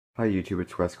Hi YouTube,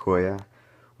 it's Wes Koya.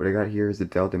 What I got here is a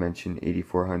Dell Dimension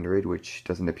 8400, which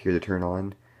doesn't appear to turn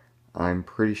on. I'm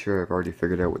pretty sure I've already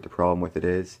figured out what the problem with it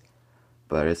is,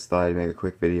 but I just thought I'd make a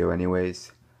quick video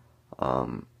anyways.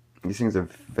 These things are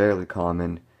fairly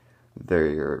common.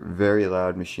 They're very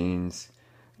loud machines,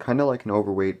 kind of like an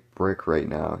overweight brick right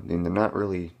now. I mean, they're not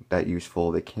really that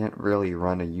useful. They can't really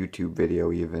run a YouTube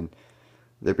video even.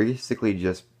 They're basically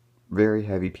just very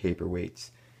heavy paperweights,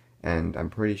 and I'm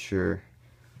pretty sure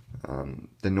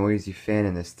the noisy fan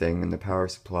in this thing and the power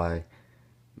supply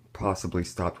possibly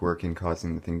stopped working,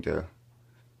 causing the thing to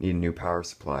need a new power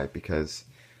supply, because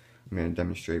I'm going to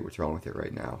demonstrate what's wrong with it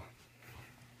right now.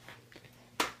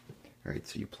 Alright,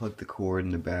 so you plug the cord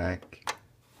in the back,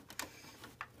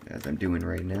 as I'm doing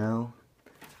right now.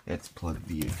 Let's plug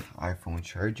the iPhone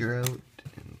charger out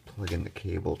and plug in the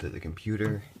cable to the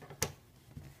computer.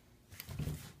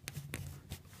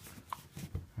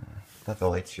 I thought the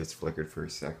lights just flickered for a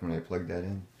second when I plugged that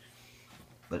in,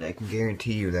 but I can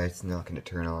guarantee you that it's not going to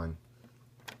turn on.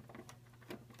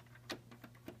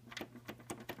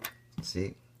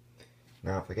 See?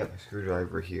 Now if I get my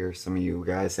screwdriver here, some of you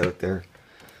guys out there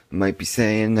might be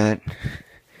saying that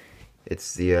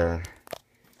it's the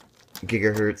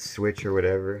gigahertz switch or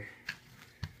whatever.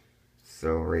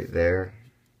 So right there.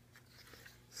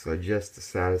 So just to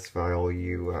satisfy all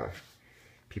you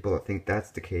people that think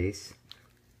that's the case,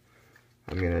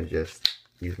 I'm gonna just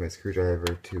use my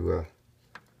screwdriver to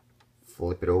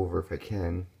flip it over if I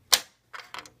can.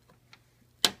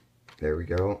 There we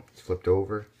go, it's flipped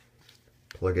over.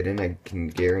 Plug it in, I can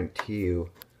guarantee you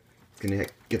it's gonna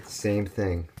get the same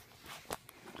thing.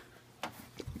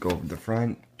 Go over the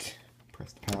front,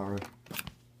 press the power.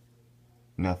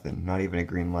 Nothing, not even a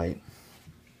green light.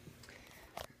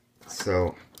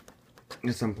 So,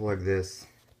 just unplug this,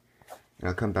 and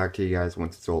I'll come back to you guys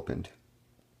once it's opened.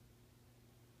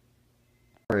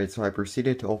 Alright, so I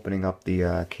proceeded to opening up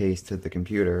the case to the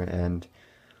computer, and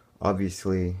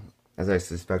obviously, as I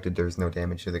suspected, there's no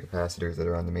damage to the capacitors that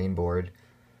are on the main board.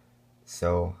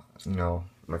 So, you know,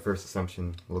 my first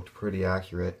assumption looked pretty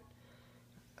accurate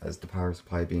as the power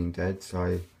supply being dead,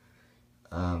 so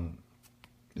I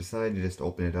decided to just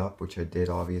open it up, which I did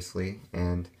obviously.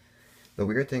 And the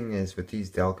weird thing is with these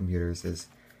Dell computers is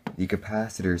the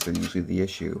capacitors are usually the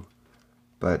issue,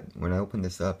 but when I open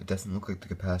this up, it doesn't look like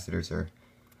the capacitors are,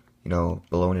 you know,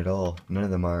 blown at all. None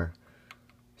of them are.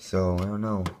 So, I don't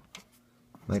know.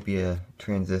 Might be a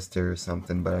transistor or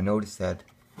something, but I noticed that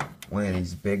one of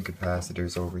these big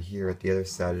capacitors over here at the other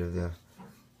side of the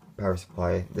power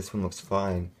supply, this one looks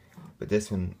fine, but this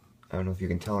one, I don't know if you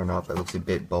can tell or not, but it looks a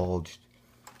bit bulged,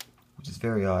 which is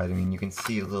very odd. I mean, you can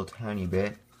see a little tiny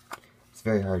bit. It's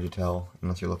very hard to tell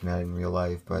unless you're looking at it in real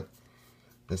life, but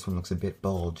this one looks a bit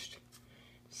bulged.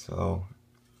 So,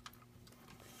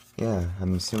 yeah,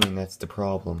 I'm assuming that's the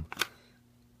problem.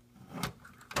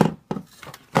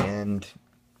 And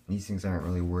these things aren't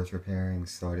really worth repairing,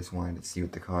 so I just wanted to see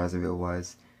what the cause of it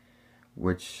was,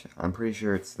 which I'm pretty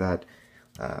sure it's that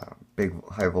big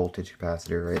high voltage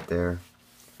capacitor right there.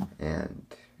 And,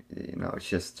 you know, it's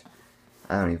just,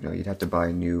 I don't even know, you'd have to buy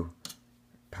a new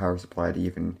power supply to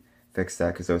even fix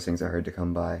that, because those things are hard to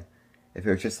come by. If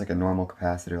it was just like a normal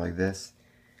capacitor like this,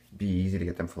 it'd be easy to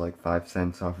get them for like 5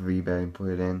 cents off of eBay and put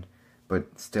it in,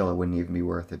 but still it wouldn't even be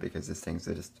worth it, because this thing's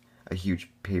just a huge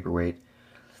paperweight.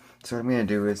 So what I'm going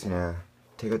to do is, you know,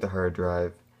 take out the hard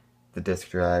drive, the disk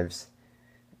drives,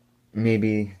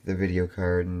 maybe the video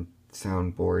card and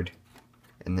soundboard,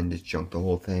 and then just junk the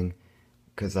whole thing,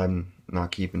 because I'm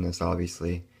not keeping this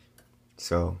obviously.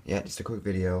 So yeah, just a quick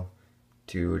video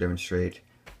to demonstrate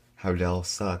how Dell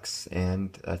sucks,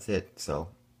 and that's it. So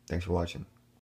thanks for watching.